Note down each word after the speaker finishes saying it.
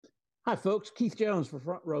Hi, folks. Keith Jones for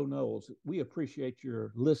Front Row Knowles. We appreciate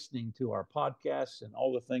your listening to our podcasts and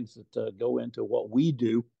all the things that go into what we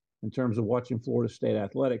do in terms of watching Florida State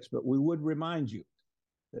athletics. But we would remind you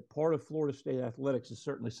that part of Florida State athletics is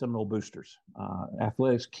certainly Seminole boosters.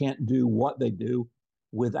 Athletics can't do what they do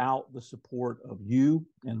without the support of you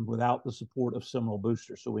and without the support of Seminole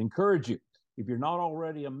boosters. So we encourage you, if you're not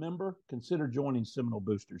already a member, consider joining Seminole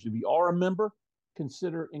boosters. If you are a member,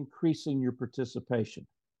 consider increasing your participation.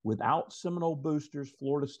 Without Seminole boosters,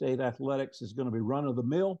 Florida State athletics is going to be run of the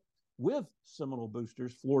mill. With Seminole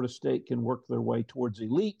boosters, Florida State can work their way towards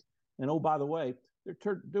elite. And oh, by the way,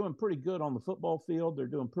 they're doing pretty good on the football field. They're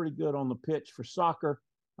doing pretty good on the pitch for soccer.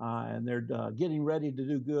 And they're getting ready to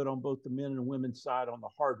do good on both the men and women's side on the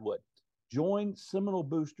hardwood. Join Seminole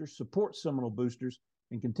boosters, support Seminole boosters,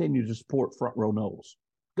 and continue to support Front Row Noles.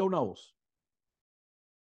 Go Noles.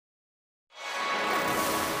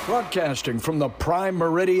 Broadcasting from the Prime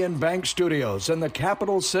Meridian Bank Studios in the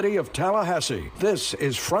capital city of Tallahassee, this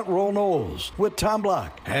is Front Row Knowles with Tom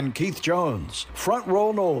Block and Keith Jones. Front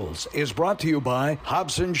Row Knowles is brought to you by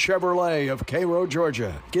Hobson Chevrolet of Cairo,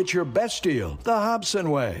 Georgia. Get your best deal the Hobson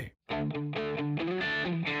way.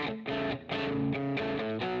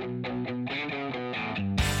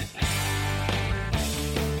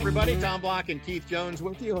 Everybody, Tom Block and Keith Jones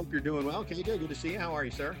with you. Hope you're doing well. KJ, good to see you. How are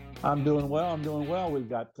you, sir? I'm doing well. We've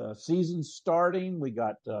got season starting. We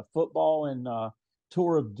got football and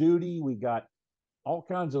tour of duty. We got all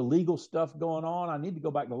kinds of legal stuff going on. I need to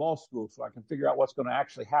go back to law school so I can figure out what's going to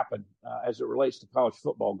actually happen as it relates to college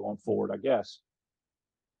football going forward, I guess.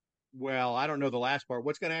 Well, I don't know the last part.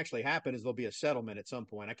 What's going to actually happen is there'll be a settlement at some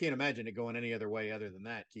point. I can't imagine it going any other way other than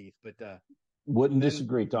that, Keith. But wouldn't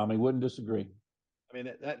disagree, Tommy. Wouldn't disagree. I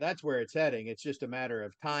mean, that's where it's heading. It's just a matter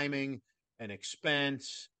of timing and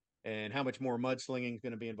expense and how much more mudslinging is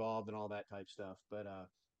going to be involved and all that type stuff. But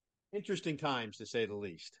interesting times, to say the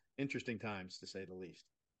least. Interesting times, to say the least.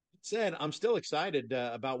 That said, I'm still excited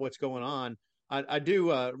about what's going on. I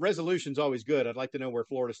do. Resolution's always good. I'd like to know where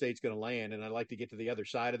Florida State's going to land, and I'd like to get to the other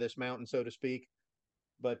side of this mountain, so to speak.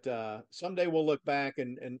 But someday we'll look back,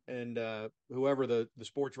 and whoever the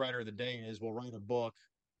sports writer of the day is will write a book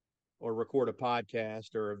or record a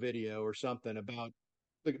podcast or a video or something about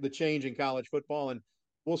the change in college football. And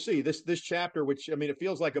we'll see this chapter, which, I mean, it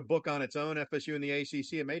feels like a book on its own, FSU and the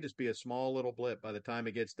ACC. It may just be a small little blip by the time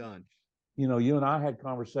it gets done. You know, you and I had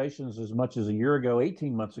conversations as much as a year ago,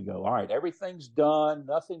 18 months ago. All right, everything's done.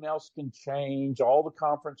 Nothing else can change. All the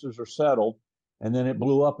conferences are settled. And then it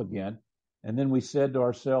blew up again. And then we said to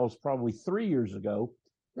ourselves probably 3 years ago,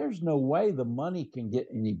 there's no way the money can get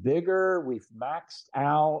any bigger. We've maxed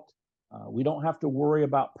out. We don't have to worry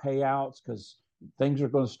about payouts because things are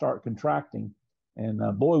going to start contracting. And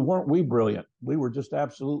boy, weren't we brilliant. We were just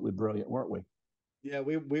absolutely brilliant, weren't we? Yeah,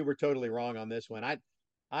 we were totally wrong on this one.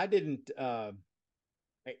 I didn't I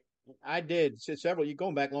did several, you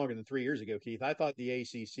going back longer than 3 years ago, Keith. I thought the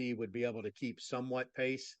ACC would be able to keep somewhat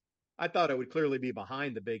pace. I thought it would clearly be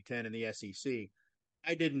behind the Big Ten and the SEC.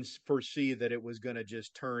 I didn't foresee that it was going to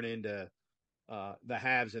just turn into the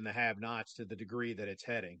haves and the have-nots to the degree that it's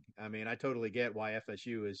heading. I mean, I totally get why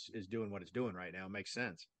FSU is doing what it's doing right now. It makes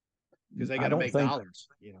sense because they got to make dollars.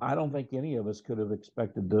 You know? I don't think any of us could have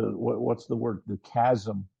expected what's the word, the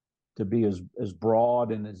chasm to be as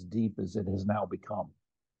broad and as deep as it has now become.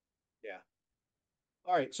 Yeah.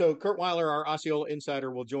 All right. So Curt Weiler, our Osceola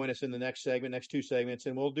insider, will join us in the next two segments,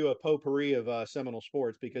 and we'll do a potpourri of Seminole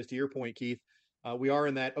sports because, to your point, Keith, we are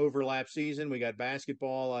in that overlap season. We got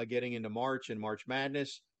basketball getting into March and March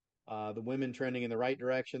Madness. The women trending in the right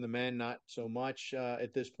direction, the men not so much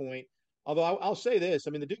at this point. Although I'll say this, I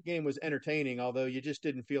mean, the Duke game was entertaining, although you just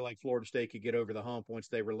didn't feel like Florida State could get over the hump once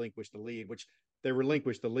they relinquished the lead, which they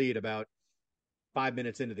relinquished the lead about 5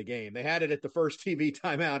 minutes into the game. They had it at the first TV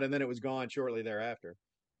timeout, and then it was gone shortly thereafter.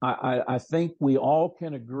 I think we all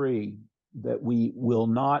can agree that we will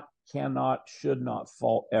not, cannot, should not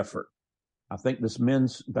fault effort. I think this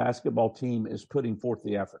men's basketball team is putting forth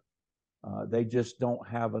the effort. They just don't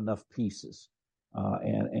have enough pieces.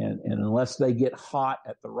 And unless they get hot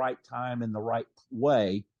at the right time in the right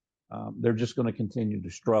way, they're just going to continue to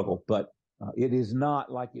struggle. But it is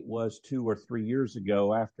not like it was 2 or 3 years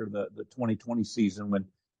ago after the 2020 season when,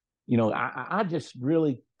 you know, I just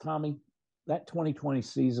really, Tommy, that 2020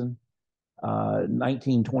 season,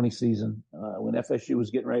 1920 season, when FSU was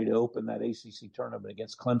getting ready to open that ACC tournament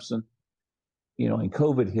against Clemson, you know, and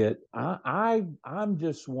COVID hit, I'm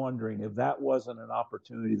just wondering if that wasn't an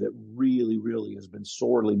opportunity that really, really has been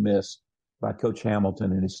sorely missed by Coach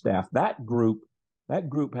Hamilton and his staff. That group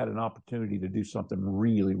had an opportunity to do something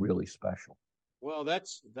really, really special. Well,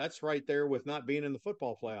 that's right there with not being in the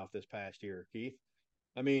football playoff this past year, Keith.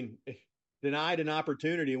 I mean, denied an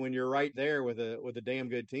opportunity when you're right there with a damn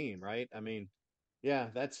good team, right? I mean, yeah,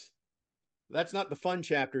 that's not the fun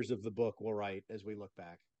chapters of the book we'll write as we look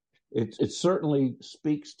back. It certainly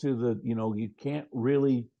speaks to the, you can't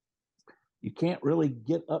really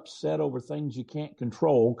get upset over things you can't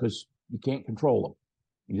control, because you can't control them.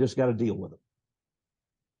 You just got to deal with them.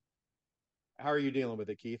 How are you dealing with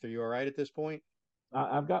it, Keith? Are you all right at this point?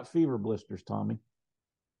 I've got fever blisters, Tommy.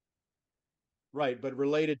 Right, but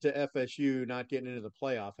related to FSU not getting into the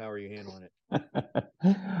playoff, how are you handling it?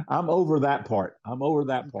 I'm over that part. I'm over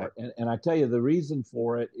that Okay. part. And I tell you, the reason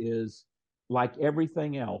for it is like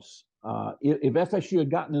everything else. If FSU had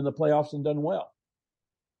gotten in the playoffs and done well,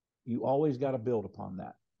 you always got to build upon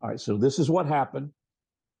that. All right, so this is what happened.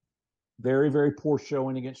 Very, very poor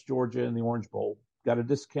showing against Georgia in the Orange Bowl. Got to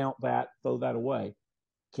discount that, throw that away.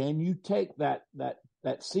 Can you take that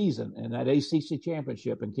season and that ACC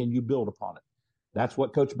championship, and can you build upon it? That's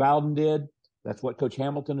what Coach Bowden did. That's what Coach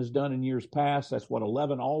Hamilton has done in years past. That's what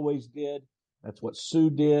 11 always did. That's what Sue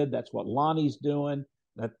did. That's what Lonnie's doing.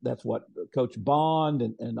 That's what Coach Bond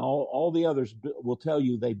and all the others will tell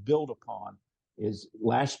you they build upon. Is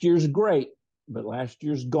last year's great, but last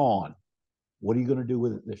year's gone. What are you going to do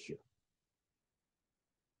with it this year?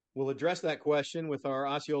 We'll address that question with our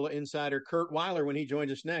Osceola insider, Curt Weiler, when he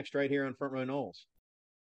joins us next, right here on Front Row Noles.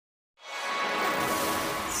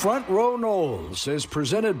 Front Row Noles is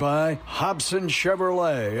presented by Hobson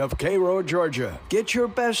Chevrolet of Cairo, Georgia. Get your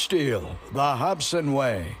best deal the Hobson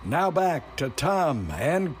way. Now back to Tom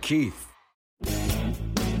and Keith.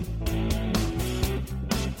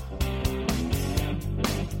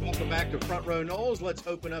 Welcome back to Front Row Noles. Let's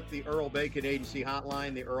open up the Earl Bacon Agency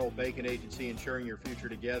hotline, the Earl Bacon Agency, ensuring your future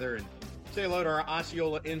together. And say hello to our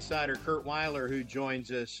Osceola insider, Curt Weiler, who joins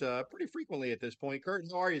us pretty frequently at this point. Curt,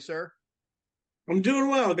 how are you, sir? I'm doing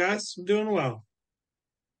well, guys. I'm doing well.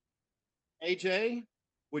 AJ,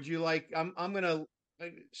 would you like? I'm gonna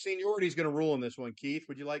seniority's gonna rule in this one. Keith,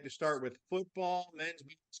 would you like to start with football, men's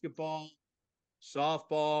basketball,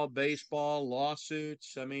 softball, baseball,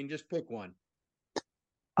 lawsuits? I mean, just pick one.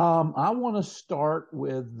 I want to start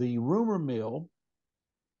with the rumor mill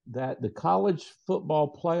that the College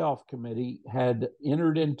Football Playoff Committee had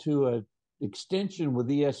entered into an extension with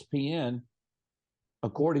ESPN,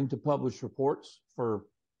 according to published reports, for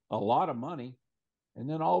a lot of money. And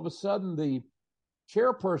then all of a sudden, the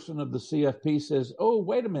chairperson of the CFP says, oh,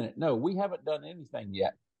 wait a minute. No, we haven't done anything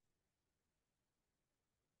yet.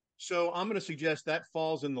 So I'm going to suggest that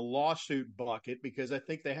falls in the lawsuit bucket, because I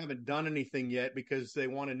think they haven't done anything yet, because they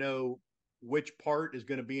want to know which part is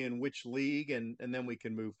going to be in which league, and then we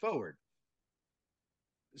can move forward.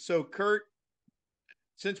 So, Curt,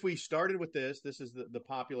 since we started with this is the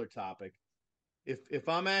popular topic. If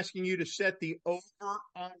I'm asking you to set the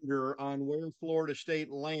over-under on where Florida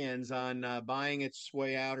State lands on buying its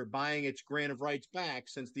way out or buying its grant of rights back,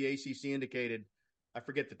 since the ACC indicated, I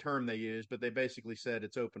forget the term they used, but they basically said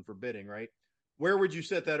it's open for bidding, right? Where would you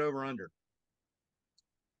set that over-under?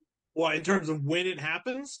 Well, in terms of when it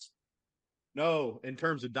happens? No, in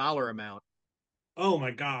terms of dollar amount. Oh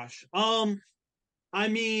my gosh. I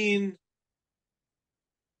mean,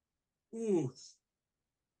 ooh.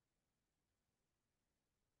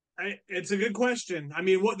 It's a good question. I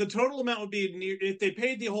mean, what the total amount would be if they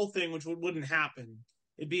paid the whole thing, which wouldn't happen.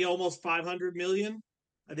 It'd be almost 500 million,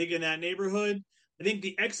 I think, in that neighborhood. I think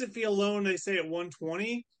the exit fee alone, they say at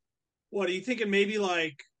 120. What are you thinking? Maybe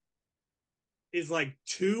is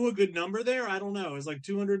two a good number there? I don't know. Is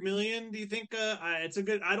 200 million? Do you think it's a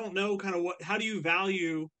good? I don't know. Kind of how do you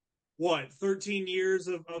value 13 years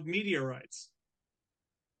of media rights?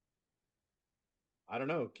 I don't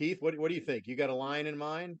know. Keith, what do you think? You got a line in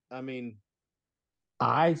mind? I mean,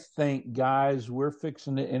 I think, guys, we're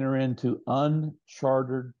fixing to enter into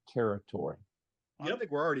uncharted territory. I think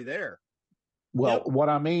we're already there. Well, what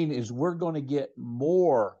I mean is we're going to get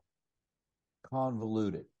more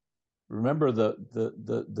convoluted. Remember,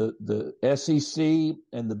 the SEC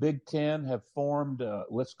and the Big Ten have formed,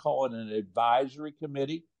 let's call it an advisory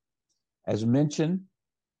committee. As mentioned,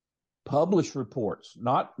 published reports,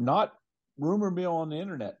 not rumor mill on the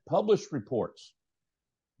internet, published reports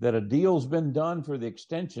that a deal's been done for the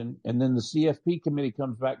extension, and then the CFP committee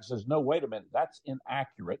comes back and says, no, wait a minute, that's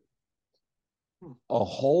inaccurate. A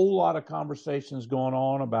whole lot of conversations going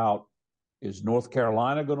on about, is North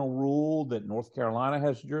Carolina going to rule that North Carolina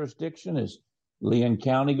has jurisdiction? Is Leon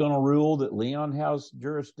County going to rule that Leon has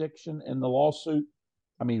jurisdiction in the lawsuit?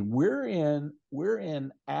 I mean, we're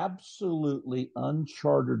in absolutely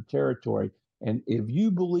uncharted territory. And if you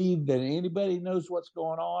believe that anybody knows what's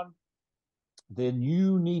going on, then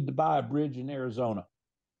you need to buy a bridge in Arizona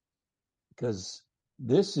because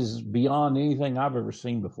this is beyond anything I've ever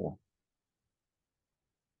seen before.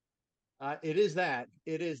 It is that.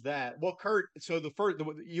 It is that. Well, Curt, so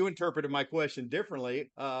you interpreted my question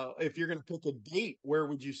differently. If you're going to pick a date, where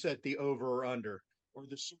would you set the over or under, or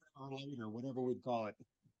the sooner or later, whatever we'd call it?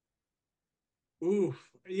 Ooh,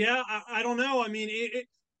 yeah, I don't know. I mean,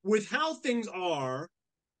 with how things are,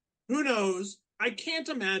 who knows? I can't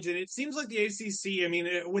imagine. It seems like the ACC. I mean,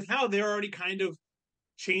 with how they're already kind of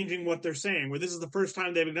changing what they're saying, where this is the first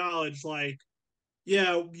time they've acknowledged, like,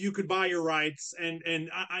 yeah, you could buy your rights, and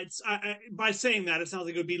by saying that, it sounds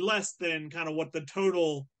like it would be less than kind of what the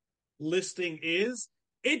total listing is.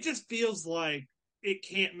 It just feels like it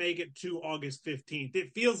can't make it to August 15th.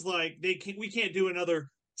 It feels like we can't do another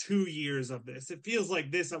 2 years of this. It feels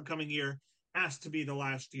like this upcoming year has to be the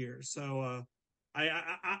last year. So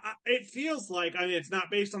it feels like, I mean, it's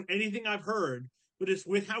not based on anything I've heard, but it's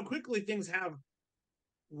with how quickly things have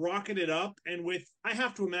rocketed up, and with, I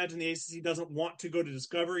have to imagine the ACC doesn't want to go to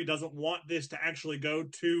discovery, doesn't want this to actually go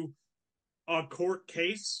to a court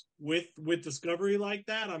case with discovery like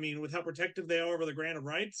that. I mean, with how protective they are over the grant of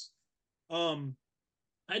rights. um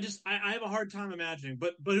I have a hard time imagining,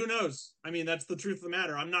 but who knows? I mean, that's the truth of the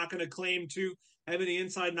matter. I'm not going to claim to have any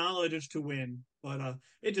inside knowledge as to win, but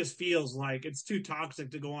it just feels like it's too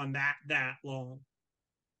toxic to go on that long.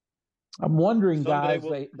 I'm wondering, Someday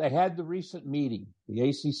guys, they had the recent meeting, the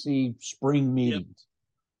ACC spring Yep. meetings.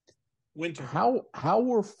 Winter. How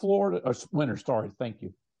were Florida or winter? Sorry, thank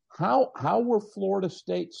you. How were Florida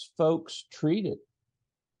State's folks treated?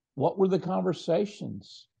 What were the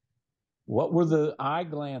conversations? What were the eye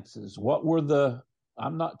glances? What were the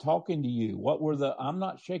I'm not talking to you? What were the I'm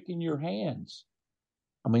not shaking your hands?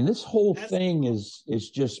 I mean, this whole Has thing is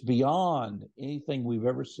just beyond anything we've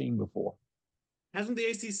ever seen before. Hasn't the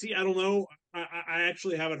ACC? I don't know. I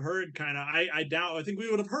actually haven't heard. Kind of. I doubt. I think we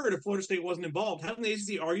would have heard if Florida State wasn't involved. Hasn't the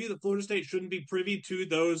ACC argued that Florida State shouldn't be privy to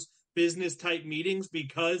those business type meetings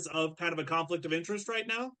because of kind of a conflict of interest right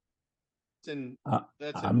now? And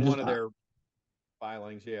that's I'm in just one of their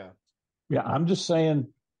filings. Yeah. yeah, I'm just saying,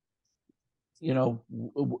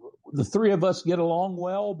 the three of us get along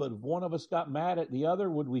well, but if one of us got mad at the other,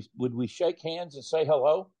 would we shake hands and say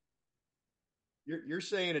hello? You're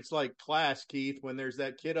saying it's like class, Keith, when there's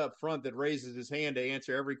that kid up front that raises his hand to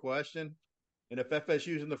answer every question. And if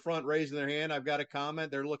FSU's in the front raising their hand, I've got a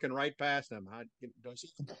comment. They're looking right past them.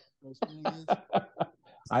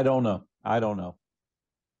 I don't know. I don't know.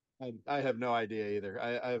 I have no idea either.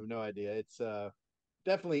 I have no idea. It's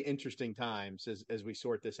definitely interesting times as we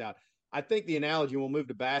sort this out. I think the analogy, we'll move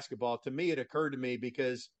to basketball. To me, it occurred to me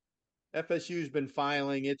because FSU's been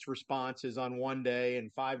filing its responses on one day,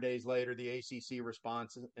 and 5 days later, the ACC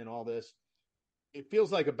response and all this. It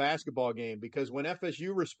feels like a basketball game because when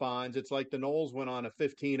FSU responds, it's like the Noles went on a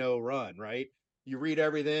 15-0 run, right? You read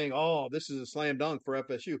everything, oh, this is a slam dunk for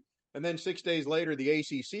FSU. And then 6 days later, the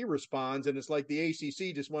ACC responds, and it's like the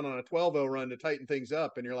ACC just went on a 12-0 run to tighten things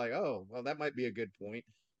up. And you're like, oh, well, that might be a good point.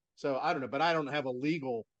 So I don't know, but I don't have a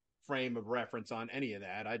legal frame of reference on any of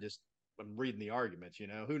that. I'm reading the arguments,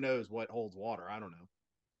 who knows what holds water? I don't know.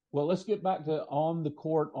 Well, let's get back to on the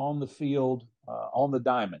court, on the field, on the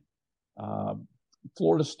diamond.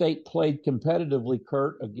 Florida State played competitively,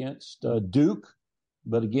 Curt, against Duke,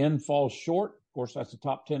 but again falls short. Of course, that's a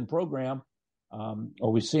top 10 program. Are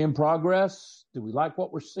we seeing progress? Do we like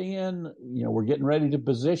what we're seeing? We're getting ready to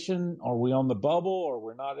position. Are we on the bubble, or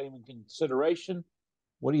we're not even consideration?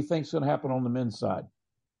 What do you think is going to happen on the men's side?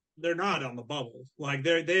 They're not on the bubble. Like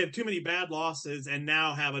they have too many bad losses, and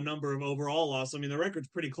now have a number of overall losses. I mean, the record's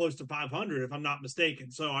pretty close to 500, if I'm not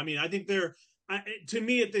mistaken. So, I mean, I think to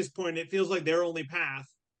me at this point, it feels like their only path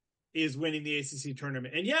is winning the ACC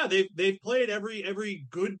tournament. And yeah, they've played every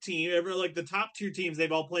good team, like the top tier teams.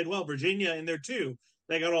 They've all played well. Virginia in there too.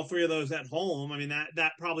 They got all three of those at home. I mean,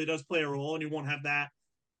 that probably does play a role, and you won't have that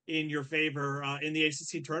in your favor in the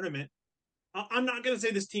ACC tournament. I'm not going to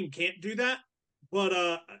say this team can't do that,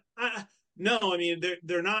 but no, I mean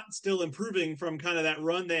they're not still improving from kind of that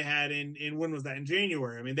run they had in when was that, in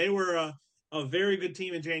January. I mean, they were a very good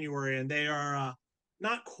team in January, and they are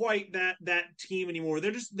not quite that team anymore.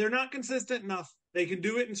 They're not consistent enough. They can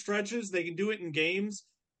do it in stretches. They can do it in games,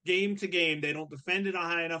 game to game. They don't defend at a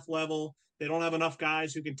high enough level. They don't have enough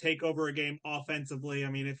guys who can take over a game offensively. I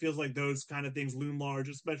mean, it feels like those kind of things loom large,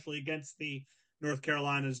 especially against the North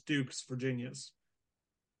Carolinas, Dukes, Virginias.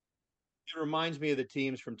 It reminds me of the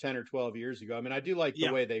teams from 10 or 12 years ago. I mean, I do like the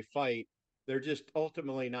Yeah. way they fight. They're just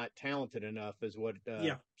ultimately not talented enough, is what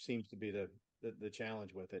Yeah. seems to be the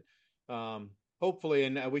challenge with it. Hopefully,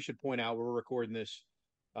 and we should point out we're recording this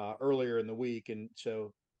earlier in the week, and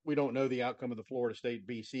so we don't know the outcome of the Florida State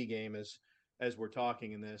BC game as we're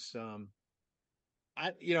talking in this.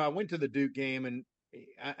 I went to the Duke game, and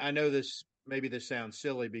I know maybe this sounds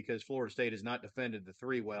silly because Florida State has not defended the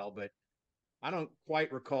three well, but I don't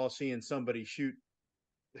quite recall seeing somebody shoot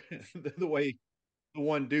the way the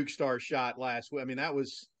one Duke star shot last week. I mean, that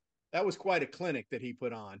was quite a clinic that he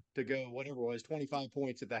put on to go whatever it was, 25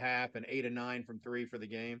 points at the half and 8 of 9 from three for the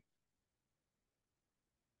game.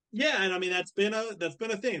 Yeah, and I mean that's been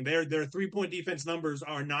a thing. Their 3-point defense numbers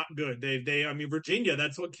are not good. I mean Virginia,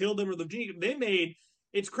 that's what killed them. Or the Virginia they made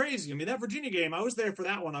it's crazy. I mean that Virginia game, I was there for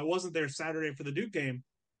that one. I wasn't there Saturday for the Duke game.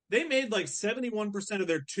 They made like 71% of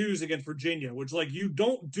their twos against Virginia, which like you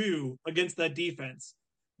don't do against that defense.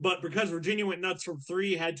 But because Virginia went nuts from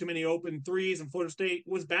three, had too many open threes, and Florida State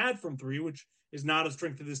was bad from three, which is not a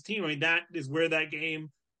strength of this team. I mean that is where that game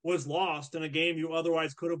was lost in a game you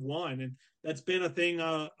otherwise could have won. And that's been a thing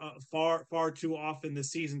far too often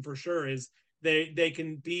this season for sure. Is they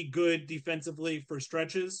can be good defensively for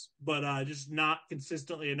stretches, but just not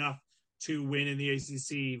consistently enough to win in the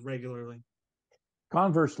ACC regularly.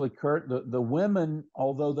 Conversely, Curt, the women,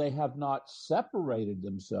 although they have not separated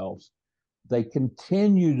themselves, they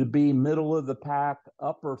continue to be middle of the pack,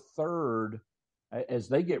 upper third as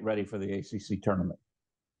they get ready for the ACC tournament.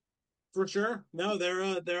 For sure. No, they're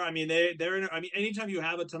I mean I mean anytime you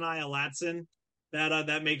have a Tanaya Latson,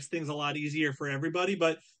 that makes things a lot easier for everybody,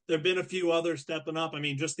 but there've been a few others stepping up. I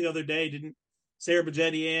mean just the other day didn't Sarah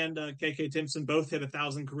Bajetti and KK Timpson both hit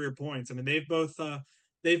 1,000 career points. I mean they've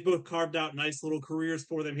both carved out nice little careers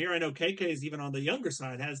for them here. I know KK is even on the younger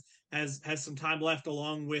side has some time left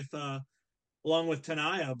along with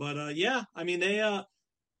Tanaya, but yeah, I mean they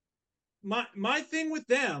my thing with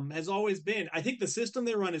them has always been I think the system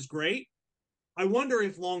they run is great. I wonder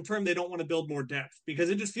if long term they don't want to build more depth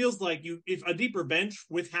because it just feels like if a deeper bench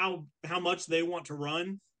with how much they want to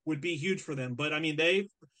run would be huge for them. But I mean they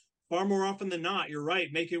far more often than not, you're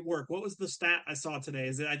right, make it work. What was the stat I saw today?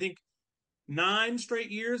 Is it I think 9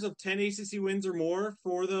 straight years of 10 ACC wins or more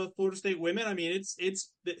for the Florida State women. I mean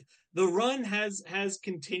it's the run has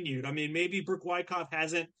continued. I mean maybe Brooke Wyckoff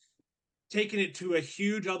hasn't taken it to a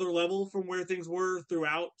huge other level from where things were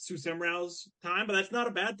throughout Sue Semrau's time, but that's not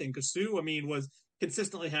a bad thing because Sue, I mean, was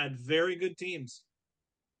consistently had very good teams.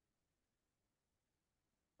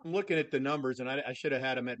 I'm looking at the numbers, and I should have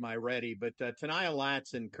had them at my ready, but Tanaya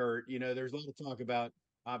Latson, Curt, there's a lot of talk about,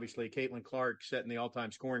 obviously, Caitlin Clark setting the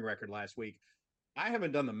all-time scoring record last week. I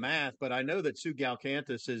haven't done the math, but I know that Sue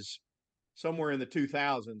Galcantis is somewhere in the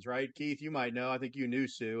 2000s, right? Keith, you might know. I think you knew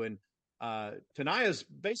Sue, and Tanaya's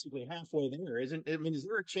basically halfway there, isn't? I mean, is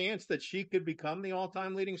there a chance that she could become the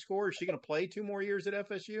all-time leading scorer? Is she going to play 2 more years at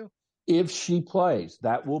FSU? If she plays,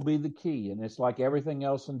 that will be the key. And it's like everything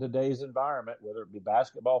else in today's environment, whether it be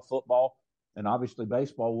basketball, football, and obviously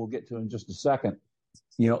baseball, we'll get to in just a second.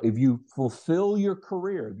 If you fulfill your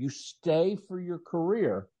career, if you stay for your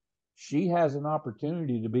career, she has an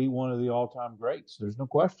opportunity to be one of the all-time greats. There's no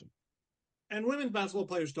question. And women's basketball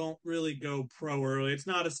players don't really go pro early. It's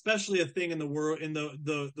not especially a thing in the world in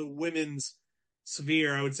the women's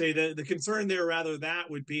sphere. I would say that the concern there rather that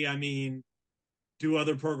would be, I mean, do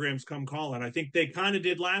other programs come calling? I think they kind of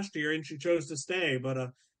did last year and she chose to stay,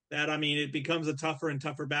 but I mean, it becomes a tougher and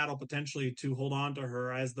tougher battle potentially to hold on to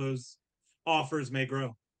her as those offers may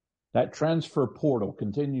grow. That transfer portal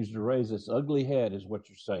continues to raise its ugly head is what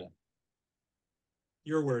you're saying.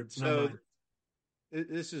 Your words, not mine.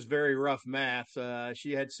 This is very rough math.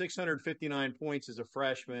 She had 659 points as a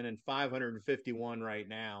freshman and 551 right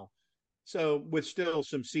now. So with still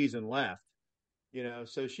some season left,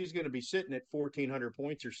 so she's going to be sitting at 1,400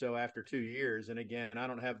 points or so after 2 years. And again, I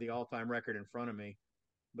don't have the all-time record in front of me,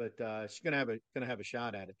 but she's going to have a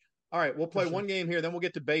shot at it. All right, we'll play one game here, then we'll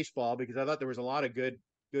get to baseball because I thought there was a lot of good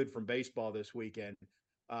from baseball this weekend.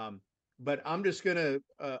 But I'm just gonna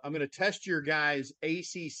test your guys'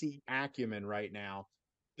 ACC acumen right now.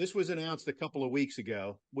 This was announced a couple of weeks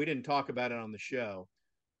ago. We didn't talk about it on the show,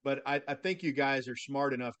 but I think you guys are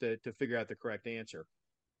smart enough to figure out the correct answer.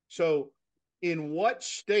 So, in what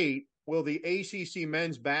state will the ACC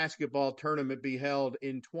men's basketball tournament be held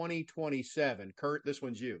in 2027? Curt, this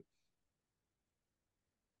one's you.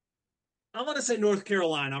 I'm going to say North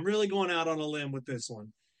Carolina. I'm really going out on a limb with this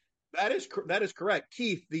one. That is correct.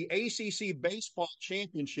 Keith, the ACC baseball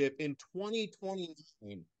championship in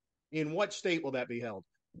 2029, in what state will that be held?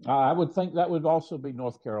 I would think that would also be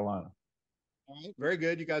North Carolina. All right, very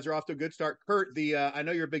good. You guys are off to a good start. Curt, I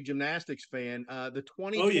know you're a big gymnastics fan. The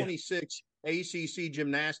 2026 ACC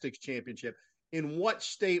gymnastics championship, in what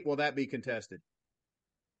state will that be contested?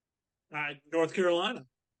 North Carolina.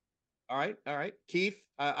 All right. All right. Keith,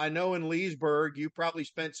 I know in Leesburg, you probably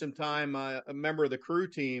spent some time a member of the crew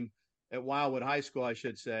team at Wildwood High School, I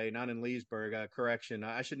should say, not in Leesburg. Correction.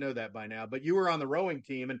 I should know that by now. But you were on the rowing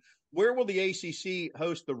team. And where will the ACC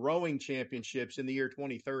host the rowing championships in the year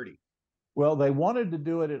 2030? Well, they wanted to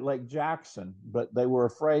do it at Lake Jackson, but they were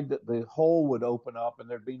afraid that the hole would open up and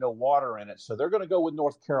there'd be no water in it. So they're going to go with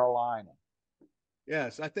North Carolina.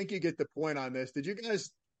 Yes, I think you get the point on this. Did you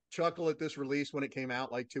guys chuckle at this release when it came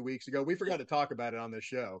out like 2 weeks ago? We forgot to talk about it on this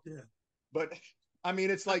show. Yeah. But I mean,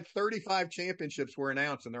 it's like 35 championships were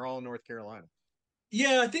announced and they're all in North Carolina.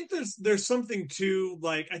 Yeah, I think there's something to,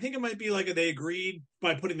 like, I think it might be like they agreed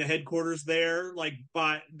by putting the headquarters there, like,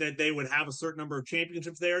 by that they would have a certain number of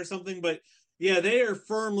championships there or something. But yeah, they are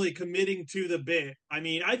firmly committing to the bit. I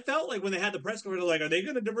mean, I felt like when they had the press conference, like, are they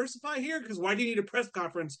going to diversify here? Because why do you need a press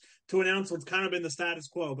conference to announce what's kind of been the status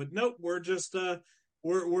quo? But nope, we're just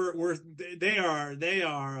we're they are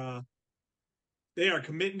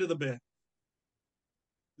committing to the bit.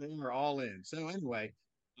 They are all in. So anyway,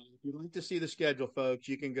 if you'd like to see the schedule, folks,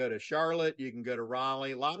 you can go to Charlotte, you can go to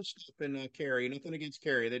Raleigh, a lot of stuff in Cary. Nothing against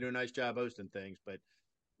Cary; they do a nice job hosting things, but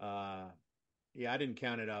yeah, I didn't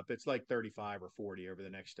count it up. It's like 35 or 40 over the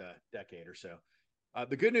next decade or so.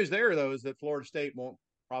 The good news there, though, is that Florida State won't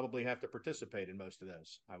probably have to participate in most of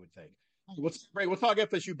those, I would think. We'll talk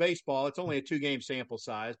FSU baseball. It's only a 2-game sample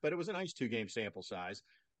size, but it was a nice 2-game sample size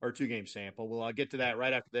or 2-game sample. We'll get to that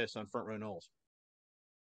right after this on Front Row Noles.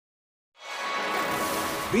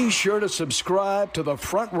 Be sure to subscribe to the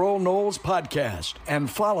Front Row Noles podcast and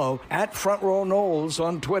follow at Front Row Noles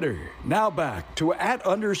on Twitter. Now back to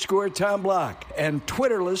 @_Tom Block and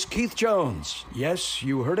Twitterless Keith Jones. Yes,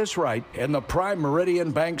 you heard us right, in the Prime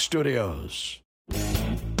Meridian Bank Studios. Back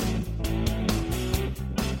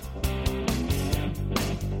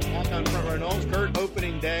on Front Row Noles, Curt,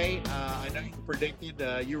 opening day. I know you predicted,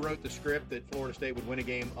 you wrote the script that Florida State would win a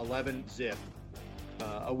game 11-0.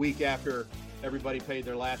 A week after everybody paid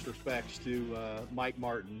their last respects to Mike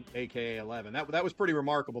Martin, a.k.a. 11. That was pretty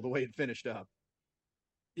remarkable the way it finished up.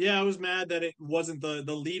 Yeah, I was mad that it wasn't the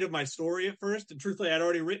lead of my story at first. And truthfully, I'd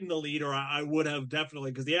already written the lead, or I would have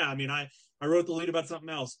definitely, because, yeah, I mean, I wrote the lead about something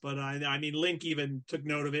else. But, I mean, Link even took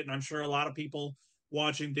note of it, and I'm sure a lot of people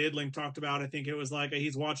watching did. Link talked about, I think it was like a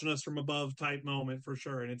he's watching us from above type moment for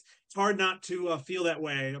sure. And it's hard not to feel that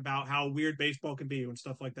way about how weird baseball can be when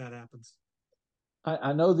stuff like that happens.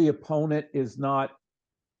 I know the opponent is not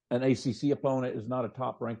an ACC opponent, is not a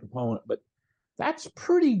top-ranked opponent, but that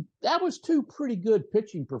was 2 pretty good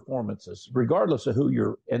pitching performances, regardless of who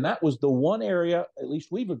you're. And that was the one area, at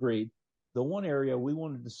least we've agreed, the one area we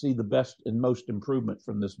wanted to see the best and most improvement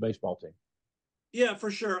from this baseball team. Yeah,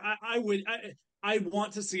 for sure. I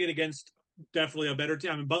want to see it against definitely a better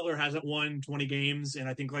team. I mean, Butler hasn't won 20 games in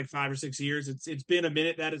I think like 5 or 6 years. It's been a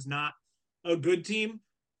minute. That is not a good team.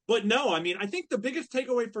 But no, I mean, I think the biggest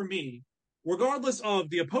takeaway for me, regardless of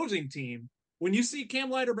the opposing team, when you see Cam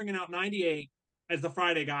Leiter bringing out 98 as the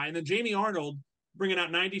Friday guy, and then Jamie Arnold bringing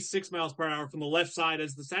out 96 miles per hour from the left side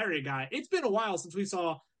as the Saturday guy, it's been a while since we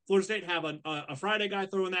saw Florida State have a Friday guy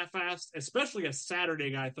throwing that fast, especially a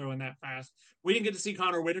Saturday guy throwing that fast. We didn't get to see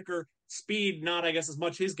Connor Whitaker. Speed, not, I guess, as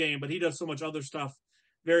much his game, but he does so much other stuff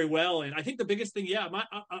very well. And I think the biggest thing,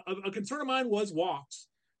 a concern of mine was walks.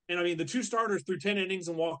 And I mean, the 2 starters threw 10 innings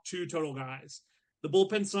and walked 2 total guys. The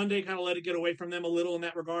bullpen Sunday kind of let it get away from them a little in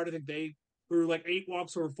that regard. I think they threw like 8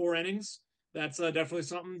 walks over 4 innings. That's definitely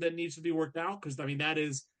something that needs to be worked out because, I mean, that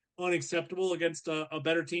is unacceptable against a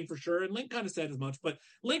better team for sure. And Link kind of said as much, but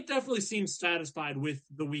Link definitely seems satisfied with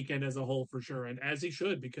the weekend as a whole for sure. And as he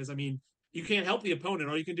should, because, I mean, you can't help the opponent.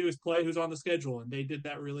 All you can do is play who's on the schedule. And they did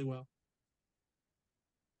that really well.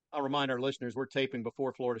 I'll remind our listeners we're taping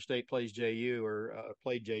before Florida State plays JU or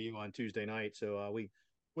played JU on Tuesday night, so we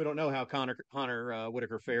don't know how Connor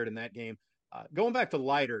Whitaker fared in that game. Going back to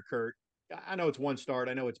Leiter, Curt, I know it's 1 start.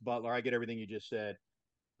 I know it's Butler. I get everything you just said.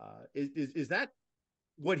 Is that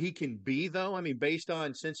what he can be, though? I mean, based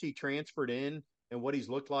on since he transferred in and what he's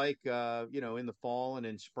looked like, in the fall and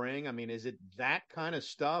in spring. I mean, is it that kind of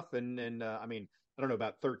stuff? And I mean, I don't know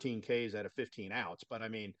about 13 Ks out of 15 outs, but I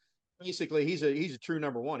mean. Basically, he's a true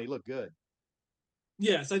number 1. He looked good.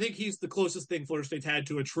 Yes, I think he's the closest thing Florida State's had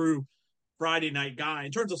to a true Friday night guy.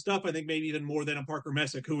 In terms of stuff, I think maybe even more than a Parker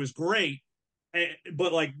Messick, who was great,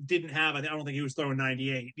 but like didn't have, I don't think he was throwing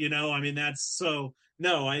 98, I mean, that's so,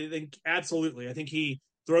 no, I think absolutely. I think he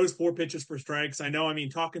throws 4 pitches for strikes. I know, I mean,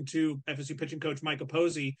 talking to FSU pitching coach Mike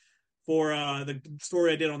Posey for the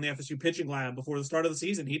story I did on the FSU pitching lab before the start of the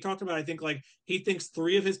season, he talked about, I think, like he thinks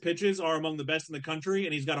 3 of his pitches are among the best in the country,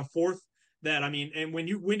 and he's got a 4th that, I mean, and when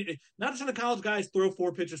not a ton of college guys throw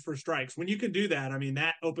 4 pitches for strikes. When you can do that, I mean,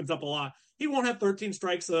 that opens up a lot. He won't have 13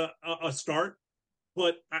 strikes a start,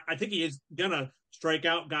 but I think he is going to strike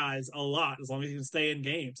out guys a lot as long as he can stay in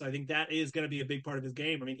games. I think that is going to be a big part of his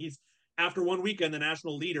game. I mean, he's, after one weekend, the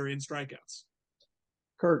national leader in strikeouts.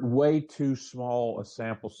 Curt, way too small a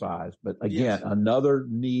sample size. But again, Yes. another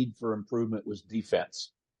need for improvement was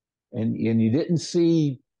defense. And you didn't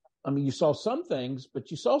see, I mean, you saw some things,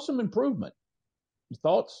 but you saw some improvement. Your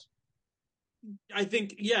thoughts? I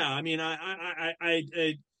think, yeah. I mean,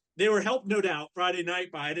 I they were helped, no doubt, Friday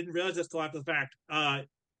night by, I didn't realize this till after the fact.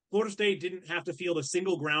 Florida State didn't have to field a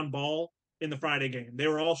single ground ball in the Friday game. They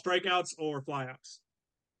were all strikeouts or flyouts.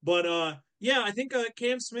 But yeah, I think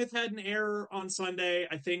Cam Smith had an error on Sunday.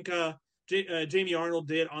 I think Jamie Arnold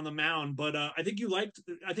did on the mound. But I think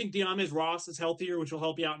I think Diamez Ross is healthier, which will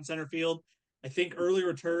help you out in center field. I think early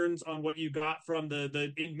returns on what you got from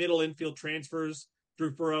the middle infield transfers,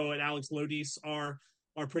 Drew Furrow and Alex Lodis, are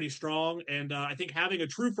pretty strong. And I think having a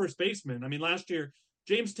true first baseman. I mean, last year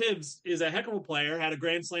James Tibbs is a heck of a player. Had a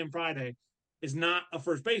grand slam Friday. Is not a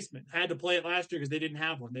first baseman. Had to play it last year because they didn't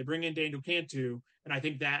have one. They bring in Daniel Cantu, and I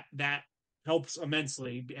think that helps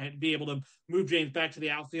immensely, and be able to move James back to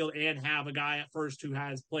the outfield and have a guy at first who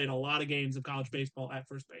has played a lot of games of college baseball at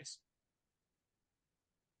first base.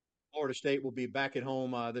 Florida State will be back at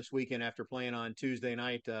home this weekend after playing on Tuesday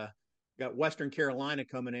night. Got Western Carolina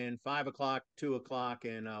coming in, 5 o'clock, 2 o'clock,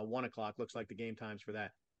 and 1 o'clock. Looks like the game times for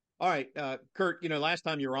that. All right, Curt, last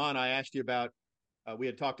time you were on, I asked you about, we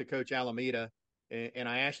had talked to Coach Alameda, and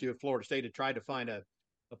I asked you if Florida State had tried to find a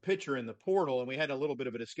pitcher in the portal, and we had a little bit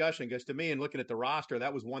of a discussion, because to me, in looking at the roster,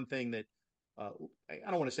 that was one thing that I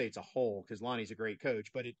don't want to say it's a hole, because Lonnie's a great coach,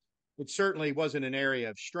 but it certainly wasn't an area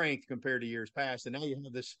of strength compared to years past. And now you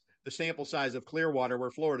have the sample size of Clearwater,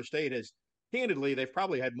 where Florida State has, candidly, they've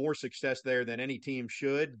probably had more success there than any team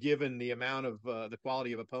should, given the amount of the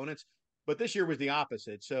quality of opponents. But this year was the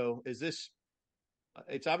opposite. So is this,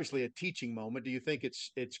 it's obviously a teaching moment. Do you think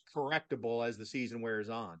it's correctable as the season wears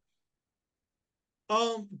on?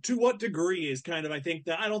 To what degree is kind of, I think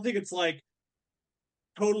that, I don't think it's like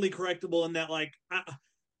totally correctable in that, like,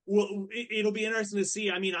 well, it'll be interesting to see.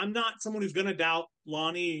 I mean, I'm not someone who's going to doubt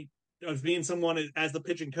Lonnie as being someone as the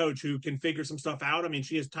pitching coach who can figure some stuff out. I mean,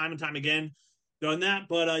 she has time and time again done that.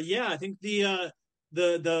 But yeah, I think the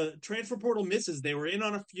transfer portal misses. They were in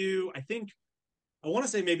on a few. I want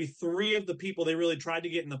to say maybe 3 of the people they really tried to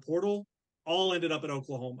get in the portal all ended up at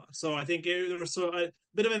Oklahoma. So I think there was a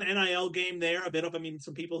bit of an NIL game there, a bit of, I mean,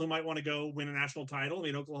 some people who might want to go win a national title. I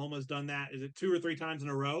mean, Oklahoma's done that. Is it 2 or 3 times in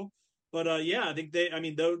a row? But yeah, I think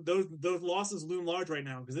those losses loom large right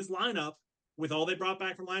now, because this lineup, with all they brought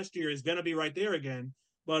back from last year, is going to be right there again.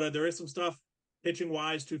 But there is some stuff pitching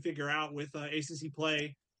wise to figure out with ACC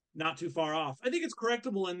play not too far off. I think it's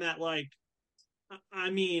correctable in that, like, I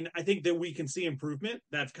mean, I think that we can see improvement.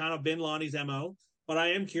 That's kind of been Lonnie's MO. But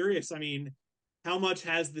I am curious. I mean, how much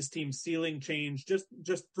has this team's ceiling changed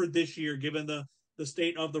just for this year, given the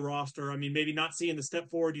state of the roster? I mean, maybe not seeing the step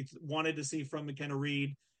forward you wanted to see from McKenna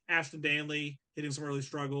Reed, Ashton Danley hitting some early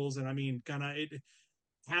struggles, and I mean, kind of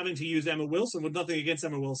having to use Emma Wilson, with nothing against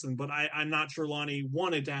Emma Wilson, but I'm not sure Lonnie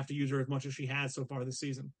wanted to have to use her as much as she has so far this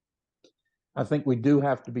season. I think we do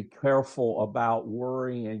have to be careful about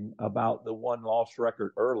worrying about the 1-loss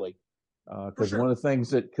record early. Because sure. One of the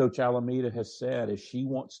things that Coach Alameda has said is she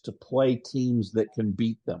wants to play teams that can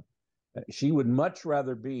beat them. She would much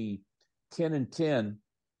rather be 10-10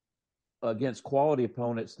 against quality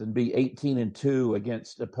opponents than be 18-2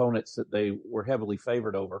 against opponents that they were heavily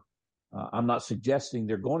favored over. I'm not suggesting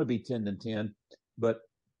they're going to be 10-10, but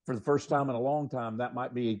for the first time in a long time, that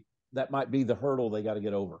might be the hurdle they got to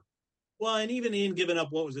get over. Well, and even in giving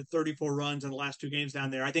up, 34 runs in the last 2 games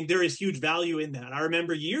down there, I think there is huge value in that. I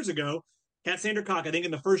remember years ago, Kat Sandercock, I think in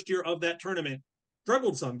the first year of that tournament,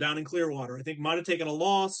 struggled some down in Clearwater. I think might have taken a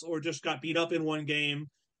loss or just got beat up in one game.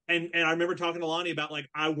 And I remember talking to Lonnie about, like,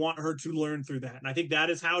 I want her to learn through that. And I think that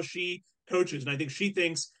is how she coaches. And I think she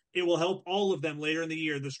thinks it will help all of them later in the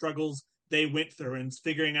year, the struggles they went through and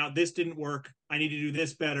figuring out this didn't work, I need to do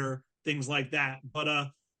this better, things like that. But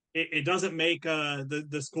it doesn't make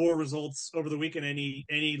the score results over the weekend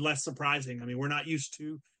any less surprising. I mean, we're not used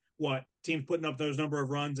to teams putting up those number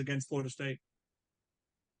of runs against Florida State.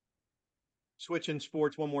 Switching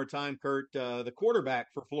sports one more time, Curt. The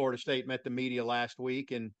quarterback for Florida State met the media last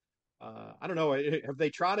week, and I don't know, have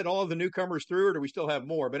they trotted all of the newcomers through, or do we still have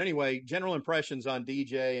more? But anyway, general impressions on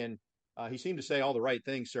DJ, and he seemed to say all the right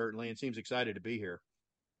things, certainly, and seems excited to be here.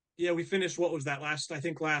 Yeah, we finished, what was that, last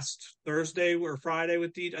Thursday or Friday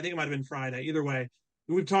with DJ? I think it might have been Friday. Either way,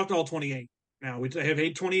 we've talked all 28. now. We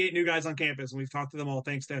have 28 new guys on campus, and we've talked to them all.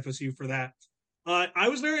 Thanks to FSU for that. I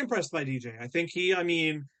was very impressed by DJ. I think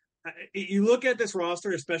you look at this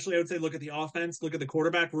roster, especially I would say look at the offense, look at the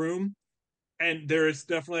quarterback room, and there is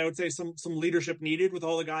definitely, I would say, some leadership needed with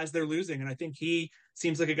all the guys they're losing. And I think he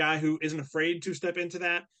seems like a guy who isn't afraid to step into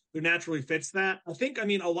that, who naturally fits that. I think,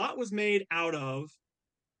 a lot was made out of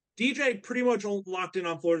DJ pretty much locked in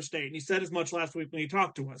on Florida State, and he said as much last week when he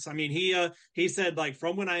talked to us. He said, like,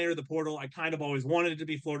 from when I entered the portal, I kind of always wanted it to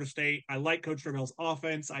be Florida State. I like Coach Norvell's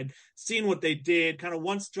offense. I'd seen what they did. Kind of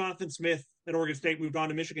once Jonathan Smith at Oregon State moved on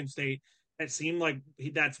to Michigan State, it seemed like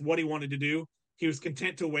that's what he wanted to do. He was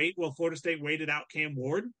content to wait while Florida State waited out Cam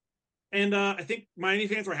Ward. And I think Miami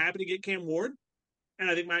fans were happy to get Cam Ward. And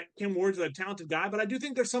I think Cam Ward's a talented guy, but I do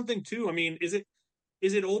think there's something too.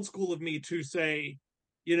 Is it old school of me to say,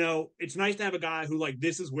 it's nice to have a guy who, like,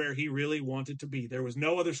 this is where he really wanted to be. There was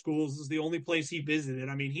no other schools. This is the only place he visited.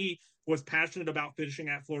 He was passionate about finishing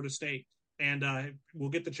at Florida State, and we'll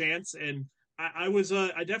get the chance. And I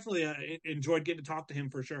definitely enjoyed getting to talk to him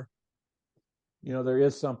for sure. There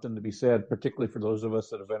is something to be said, particularly for those of us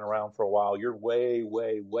that have been around for a while. You're way,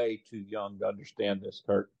 way, way too young to understand this,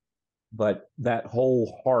 Curt. But that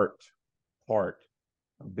whole heart part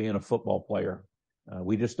of being a football player,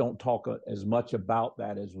 we just don't talk as much about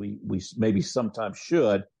that as we maybe sometimes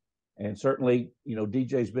should. And certainly,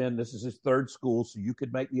 this is his third school, so you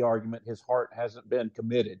could make the argument his heart hasn't been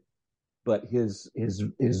committed. But his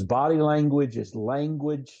body language, his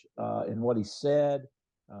language, and what he said,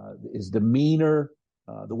 his demeanor,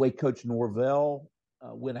 the way Coach Norvell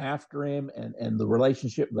went after him, and the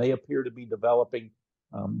relationship they appear to be developing.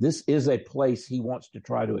 This is a place he wants to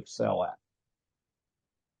try to excel at.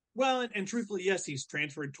 Well, and truthfully, yes, he's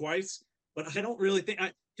transferred twice, but I don't really think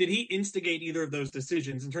did he instigate either of those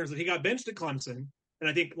decisions in terms of he got benched at Clemson, and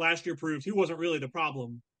I think last year proved he wasn't really the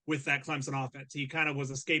problem with that Clemson offense. He kind of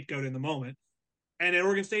was a scapegoat in the moment. And at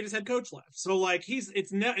Oregon State, his head coach left. So, like,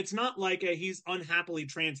 it's not like he's unhappily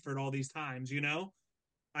transferred all these times,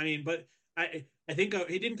 But I think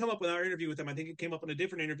he didn't come up with our interview with him. I think it came up in a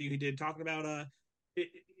different interview he did talking about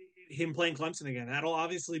him playing Clemson again. That'll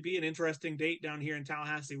obviously be an interesting date down here in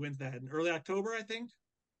Tallahassee. When's that? In early October, I think.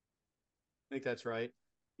 I think that's right.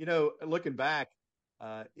 Looking back,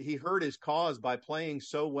 he hurt his cause by playing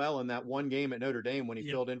so well in that one game at Notre Dame when he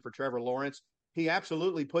filled in for Trevor Lawrence. He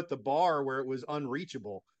absolutely put the bar where it was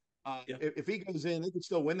unreachable. If he goes in, they could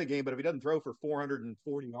still win the game, but if he doesn't throw for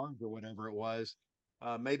 440 yards or whatever it was,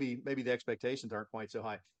 maybe the expectations aren't quite so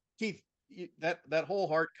high. Keith, that whole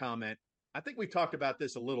heart comment, I think we talked about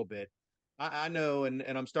this a little bit. I know, and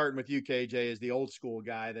I'm starting with you, KJ, as the old school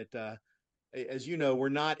guy that, as you know, we're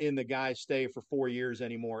not in the guys stay for 4 years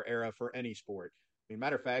anymore era for any sport.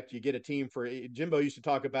 Matter of fact, you get a team for Jimbo used to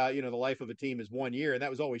talk about, the life of a team is 1 year, and that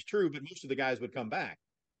was always true, but most of the guys would come back.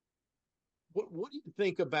 What do you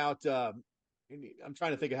think about, I'm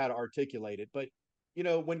trying to think of how to articulate it, but,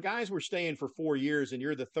 when guys were staying for 4 years and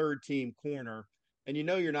you're the third team corner and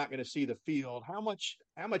you're not going to see the field, how much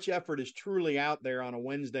effort is truly out there on a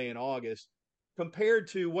Wednesday in August compared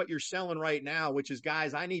to what you're selling right now, which is,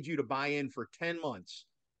 guys, I need you to buy in for 10 months.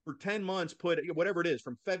 For 10 months, put whatever it is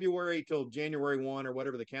from February till January 1 or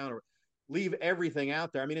whatever the counter, leave everything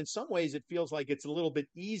out there. In some ways it feels like it's a little bit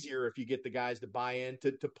easier if you get the guys to buy in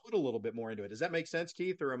to put a little bit more into it. Does that make sense,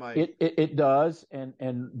 Keith, or am I? It does. And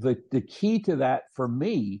the key to that for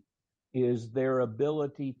me is their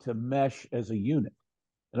ability to mesh as a unit.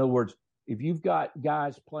 In other words, if you've got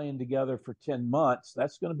guys playing together for 10 months,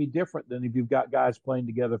 that's going to be different than if you've got guys playing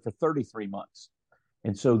together for 33 months.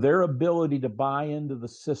 And so their ability to buy into the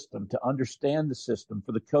system, to understand the system,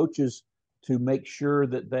 for the coaches to make sure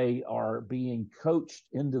that they are being coached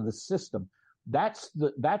into the system, that's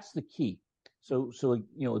the key. So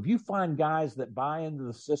if you find guys that buy into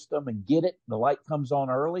the system and get it, the light comes on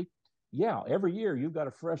early, every year you've got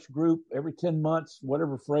a fresh group, every 10 months,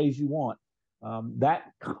 whatever phrase you want. That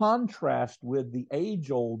contrast with the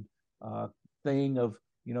age-old thing of,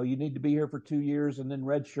 you need to be here for 2 years and then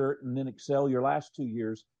redshirt and then excel your last 2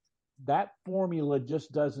 years. That formula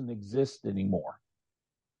just doesn't exist anymore.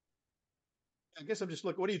 I guess I'm just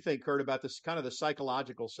looking. What do you think, Curt, about this kind of the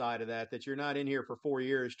psychological side of that you're not in here for 4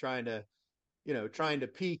 years trying to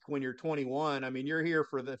peak when you're 21? You're here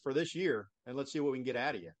for this year, and let's see what we can get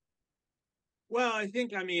out of you. Well, I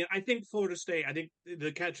think Florida State, I think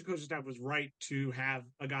the coaching staff was right to have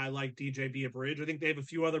a guy like DJ be a bridge. I think they have a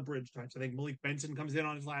few other bridge types. I think Malik Benson comes in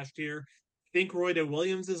on his last year. I think Royda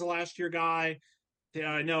Williams is a last year guy.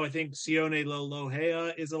 I think Sione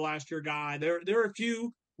Lohea is a last year guy. There are a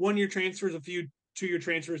few 1 year transfers, a few 2-year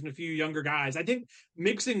transfers and a few younger guys. I think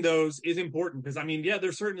mixing those is important because, I mean, yeah,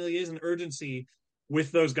 there certainly is an urgency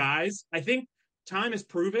with those guys. I think time has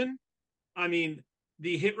proven, I mean,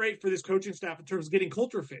 the hit rate for this coaching staff in terms of getting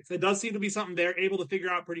culture fits, that does seem to be something they're able to figure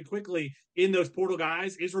out pretty quickly in those portal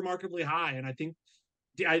guys, is remarkably high. And I think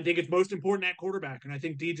it's most important at quarterback. And I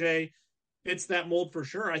think DJ fits that mold for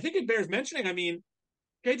sure. I think it bears mentioning, I mean,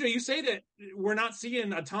 KJ, you say that we're not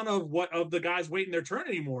seeing a ton of the guys waiting their turn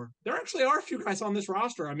anymore. There actually are a few guys on this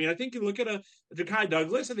roster. I mean, I think you look at a Ja'Kai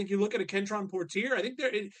Douglas. I think you look at a Kentron Portier. I think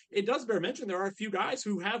it does bear mention there are a few guys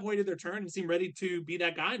who have waited their turn and seem ready to be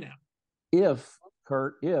that guy now. If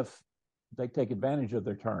they take advantage of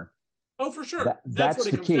their turn. Oh, for sure. That's what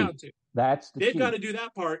it comes key. down to. They've got to do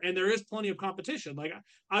that part, and there is plenty of competition. Like,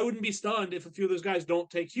 I wouldn't be stunned if a few of those guys don't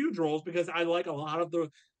take huge roles because I like a lot of the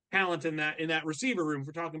talent in that receiver room if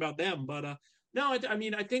we're talking about them. But no, I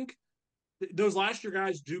mean, I think those last year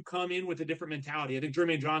guys do come in with a different mentality. I think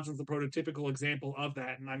Jermaine Johnson's the prototypical example of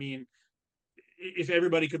that. And I mean, if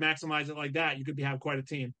everybody could maximize it like that, you could have quite a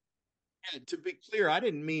team. Yeah, to be clear, I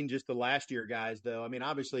didn't mean just the last year guys, though. I mean,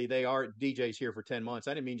 obviously DJ's here for 10 months.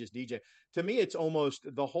 I didn't mean just DJ. To me, it's almost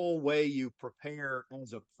the whole way you prepare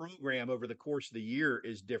as a program over the course of the year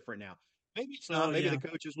is different now. Maybe it's not. Maybe the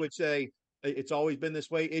coaches would say it's always been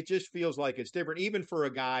this way. It just feels like it's different. Even for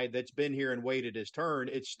a guy that's been here and waited his turn,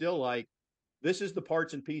 it's still like, this is the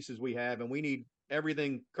parts and pieces we have, and we need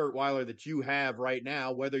everything, Curt Weiler, that you have right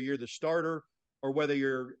now, whether you're the starter or whether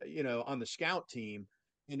you're, on the scout team.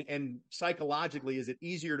 And psychologically, is it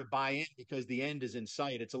easier to buy in because the end is in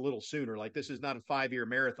sight? It's a little sooner. Like, this is not a 5-year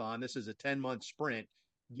marathon. This is a 10-month sprint.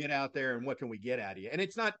 Get out there and what can we get out of you? And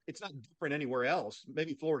it's not different anywhere else.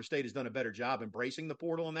 Maybe Florida State has done a better job embracing the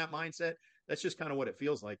portal in that mindset. That's just kind of what it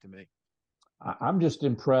feels like to me. I'm just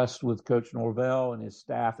impressed with Coach Norvell and his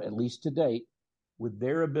staff, at least to date, with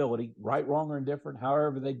their ability, right, wrong, or indifferent,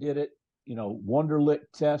 however they did it, Wonderlic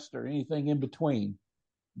test or anything in between,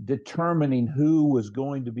 determining who was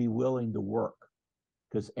going to be willing to work.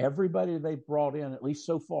 Because everybody they brought in, at least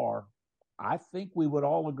so far, I think we would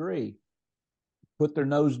all agree, put their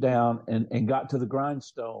nose down and got to the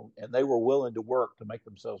grindstone, and they were willing to work to make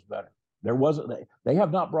themselves better. They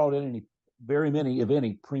have not brought in very many, if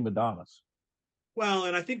any, prima donnas. Well,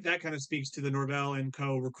 and I think that kind of speaks to the Norvell and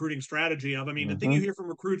co recruiting strategy of, I mean, the thing you hear from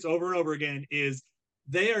recruits over and over again is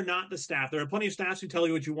they are not the staff. There are plenty of staffs who tell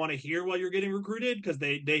you what you want to hear while you're getting recruited because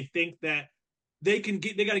they think that they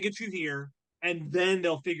got to get you here, and then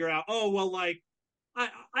they'll figure out, oh, well, like,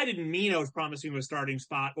 I didn't mean I was promising you a starting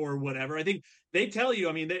spot or whatever. I think they tell you,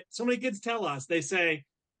 I mean, so many kids tell us, they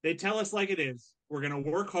tell us like it is. We're going to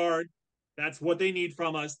work hard. That's what they need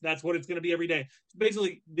from us. That's what it's going to be every day.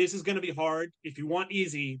 Basically, this is going to be hard. If you want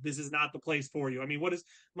easy, this is not the place for you. I mean,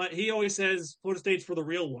 he always says Florida State's for the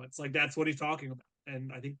real ones. Like, that's what he's talking about.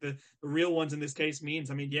 And I think the real ones in this case means,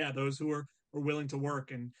 I mean, yeah, those who are willing to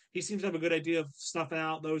work. And he seems to have a good idea of snuffing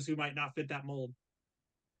out those who might not fit that mold.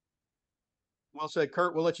 Well said,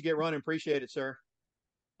 Curt. We'll let you get running. Appreciate it, sir.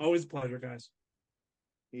 Always a pleasure, guys.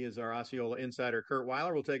 He is our Osceola insider, Curt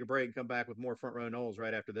Weiler. We'll take a break and come back with more Front Row Noles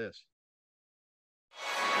right after this.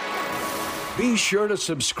 Be sure to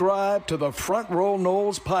subscribe to the Front Row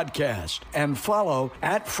Noles podcast and follow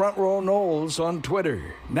at Front Row Noles on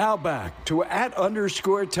Twitter. Now back to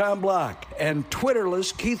 @_Tom Block and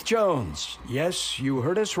Twitterless Keith Jones. Yes, you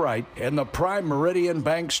heard us right, in the Prime Meridian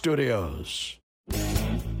Bank Studios.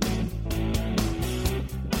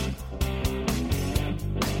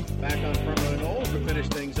 Back on Front Row Noles to finish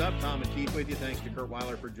things up. Tom and Keith with you. Thanks to Curt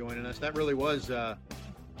Weiler for joining us. That really was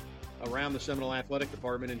around the Seminole Athletic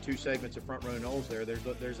Department in 2 segments of Front Row Noles there.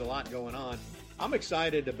 There's a lot going on. I'm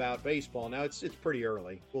excited about baseball. Now, it's pretty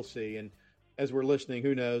early. We'll see. And as we're listening,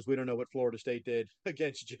 who knows? We don't know what Florida State did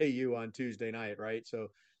against JU on Tuesday night, right? So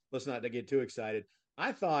let's not get too excited.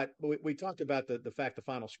 I thought we talked about the fact the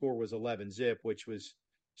final score was 11-zip, which was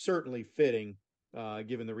certainly fitting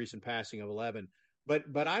given the recent passing of 11.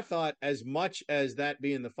 But I thought, as much as that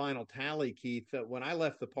being the final tally, Keith, that when I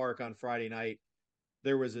left the park on Friday night,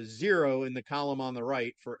 there was a 0 in the column on the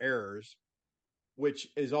right for errors, which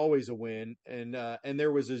is always a win. And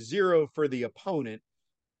there was a 0 for the opponent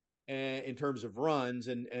in terms of runs.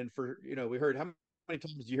 And for, we heard, how many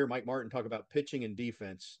times did you hear Mike Martin talk about pitching and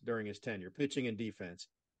defense during his tenure, pitching and defense?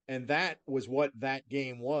 And that was what that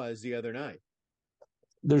game was the other night.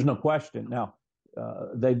 There's no question. Now,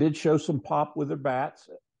 they did show some pop with their bats.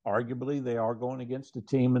 Arguably, they are going against a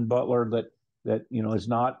team in Butler that is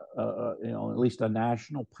not at least a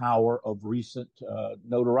national power of recent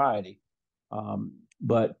notoriety.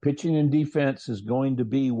 But pitching and defense is going to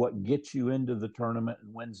be what gets you into the tournament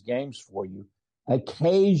and wins games for you.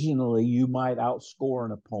 Occasionally, you might outscore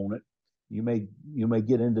an opponent. You may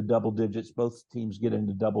get into double digits. Both teams get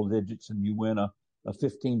into double digits, and you win a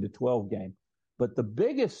 15-12 game. But the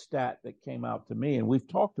biggest stat that came out to me, and we've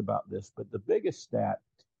talked about this, but the biggest stat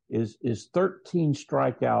is 13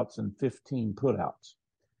 strikeouts and 15 putouts.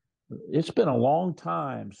 It's been a long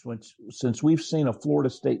time since we've seen a Florida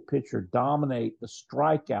State pitcher dominate the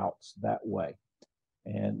strikeouts that way.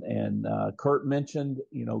 And Curt mentioned,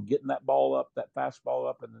 getting that ball up, that fastball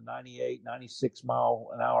up in the 98, 96 mile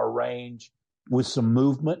an hour range with some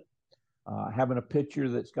movement, having a pitcher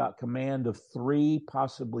that's got command of 3,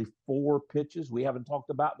 possibly 4 pitches. We haven't talked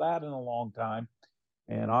about that in a long time.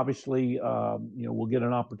 And obviously, we'll get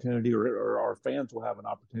an opportunity, or our fans will have an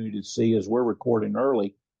opportunity to see, as we're recording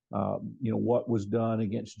early, what was done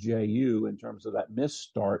against JU in terms of that missed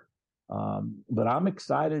start. But I'm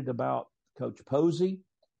excited about Coach Posey.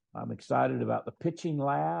 I'm excited about the pitching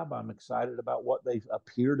lab. I'm excited about what they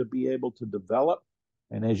appear to be able to develop.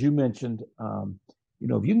 And as you mentioned,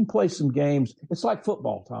 if you can play some games, it's like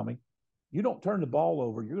football, Tommy. You don't turn the ball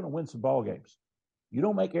over, you're going to win some ball games. You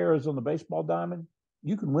don't make errors on the baseball diamond,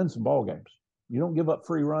 you can win some ball games. You don't give up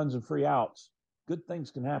free runs and free outs, good things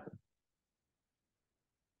can happen.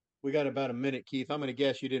 We got about a minute, Keith. I'm going to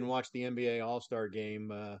guess you didn't watch the NBA All-Star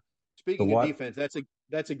game. Speaking of defense,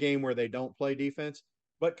 that's a game where they don't play defense.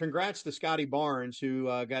 But congrats to Scotty Barnes, who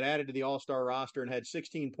got added to the All-Star roster and had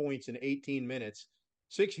 16 points in 18 minutes.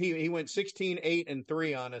 He went 16, 8, and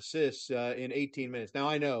 3 on assists in 18 minutes. Now,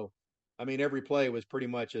 every play was pretty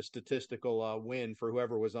much a statistical win for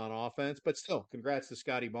whoever was on offense. But still, congrats to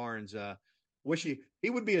Scotty Barnes. Wish he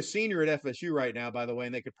would be a senior at FSU right now, by the way,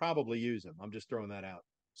 and they could probably use him. I'm just throwing that out.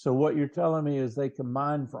 So what you're telling me is they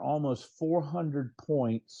combined for almost 400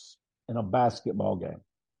 points in a basketball game.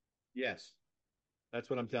 Yes, that's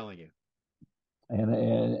what I'm telling you.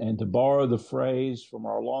 And to borrow the phrase from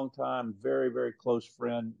our longtime, very, very close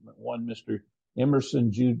friend, one Mr.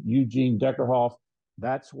 Emerson Eugene Deckerhoff,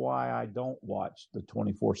 that's why I don't watch the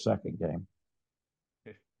 24-second game.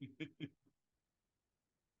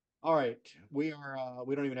 All right. We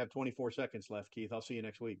don't even have 24 seconds left, Keith. I'll see you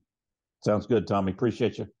next week. Sounds good, Tommy.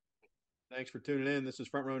 Appreciate you. Thanks for tuning in. This is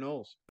Front Row Noles.